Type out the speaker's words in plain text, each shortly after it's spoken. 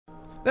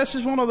This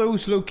is one of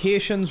those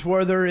locations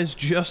where there is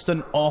just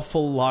an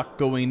awful lot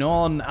going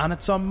on, and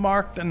it's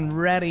unmarked and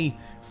ready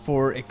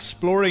for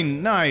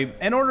exploring. Now,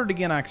 in order to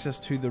gain access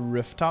to the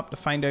rooftop to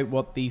find out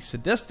what the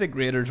sadistic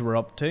raiders were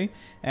up to,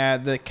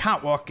 the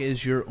catwalk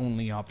is your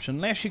only option,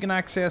 unless you can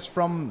access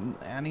from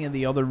any of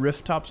the other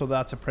rooftops, so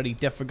that's a pretty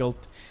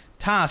difficult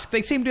task.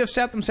 They seem to have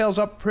set themselves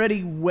up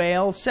pretty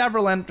well.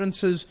 Several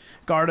entrances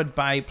guarded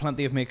by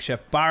plenty of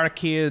makeshift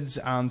barricades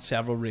and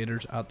several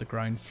raiders at the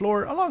ground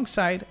floor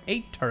alongside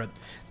a turret.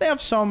 They have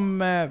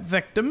some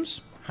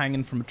victims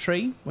hanging from a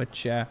tree,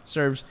 which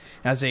serves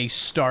as a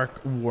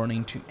stark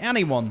warning to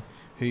anyone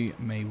who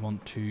may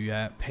want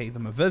to pay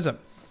them a visit.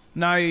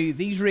 Now,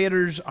 these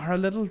raiders are a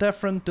little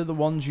different to the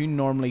ones you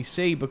normally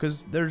see,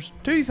 because there's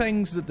two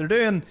things that they're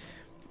doing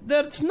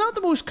that's not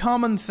the most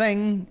common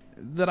thing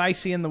that I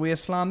see in the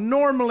Wasteland.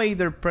 Normally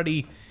they're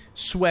pretty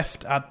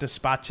swift at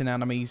dispatching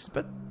enemies,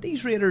 but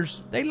these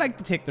raiders, they like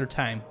to take their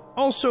time.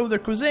 Also, their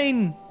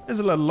cuisine is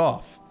a little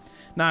off.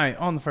 Now,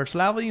 on the first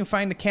level, you can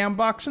find a chem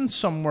box and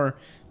somewhere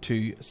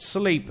to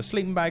sleep. A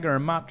sleeping bag or a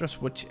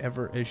mattress,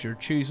 whichever is your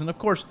choosing. Of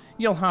course,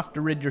 you'll have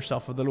to rid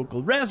yourself of the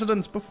local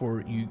residents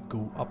before you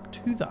go up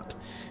to that.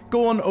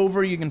 Going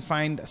over, you can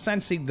find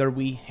essentially their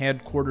wee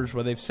headquarters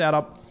where they've set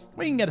up,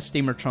 where you can get a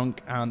steamer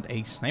trunk and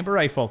a sniper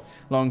rifle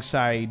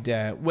alongside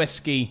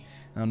whiskey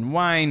and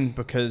wine,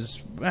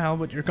 because, well,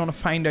 what you're going to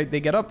find out they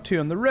get up to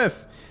on the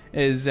roof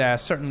is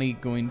certainly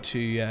going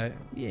to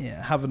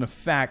have an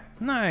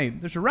effect. Now,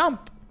 there's a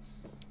ramp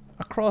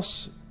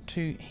across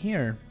to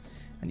here,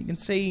 and you can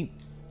see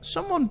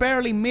someone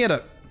barely made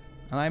it,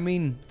 and I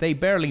mean they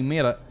barely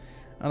made it.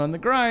 And on the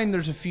ground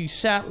there's a few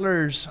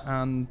settlers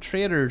and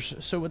traders,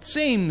 so it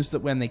seems that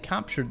when they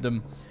captured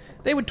them,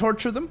 they would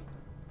torture them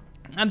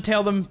and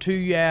tell them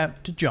to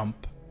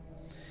jump.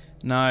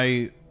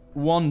 Now,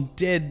 one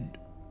did,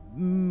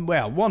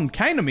 well, one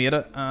kind of made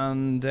it,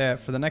 and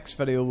for the next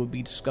video we'll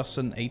be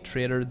discussing a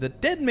trader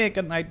that did make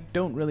it, and I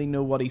don't really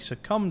know what he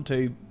succumbed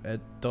to.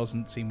 It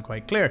doesn't seem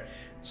quite clear.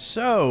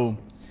 So,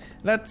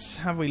 let's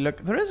have a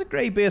look. There is a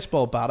grey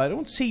baseball bat. I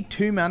don't see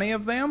too many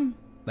of them,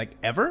 like,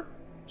 ever.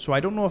 So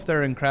I don't know if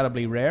they're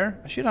incredibly rare.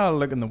 I should have a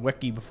look in the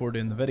wiki before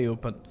doing the video,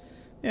 but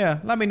yeah,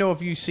 let me know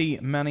if you see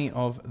many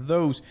of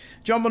those.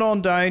 Jumping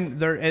on down,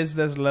 there is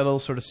this little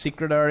sort of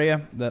secret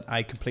area that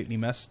I completely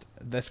missed.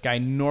 This guy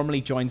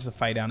normally joins the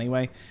fight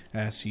anyway,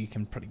 so you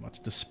can pretty much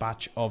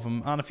dispatch of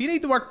him. And if you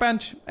need the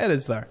workbench, it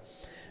is there.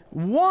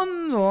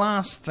 One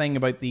last thing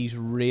about these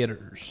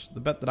raiders,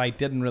 the bit that I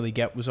didn't really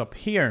get was up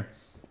here.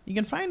 You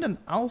can find an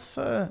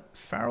alpha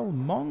feral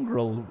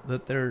mongrel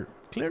that they're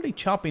clearly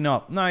chopping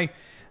up. Now,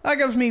 that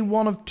gives me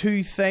one of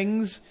two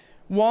things.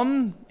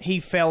 One, he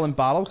fell in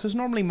battle, because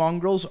normally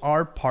mongrels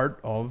are part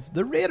of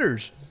the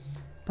raiders.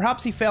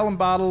 Perhaps he fell in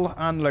battle,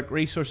 and look,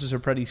 resources are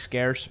pretty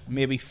scarce.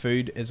 Maybe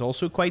food is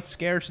also quite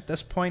scarce at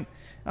this point,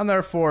 and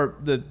therefore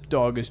the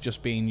dog is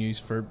just being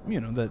used for,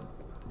 you know, the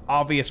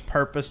obvious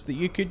purpose that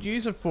you could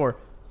use it for,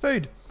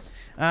 food.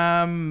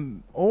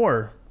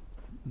 Or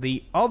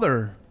the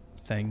other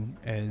thing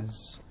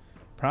is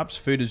perhaps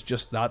food is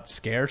just that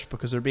scarce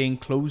because they're being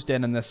closed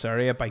in this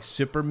area by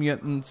super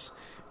mutants,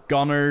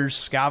 gunners,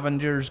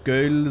 scavengers,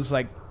 ghouls.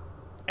 Like,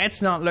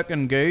 it's not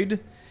looking good,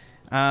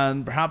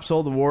 and perhaps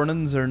all the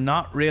warnings are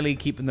not really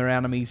keeping their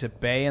enemies at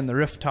bay, and the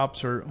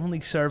rooftops are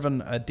only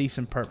serving a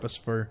decent purpose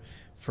for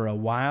a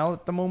while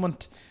at the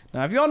moment.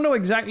 Now, if you want to know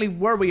exactly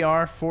where we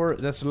are for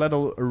this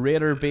little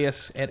raider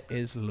base, it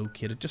is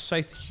located just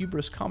south of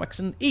Hubris Comics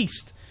and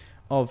east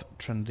of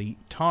Trinity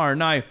Tower.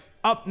 Now,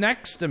 up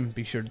next, and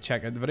be sure to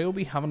check out the video, we'll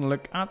be having a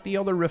look at the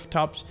other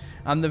rooftops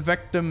and the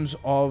victims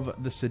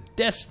of the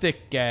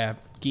sadistic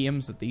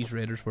games that these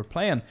raiders were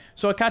playing.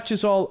 So I'll catch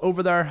you all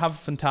over there. Have a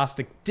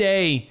fantastic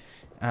day,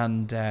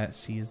 and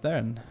see you there,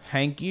 and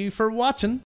thank you for watching.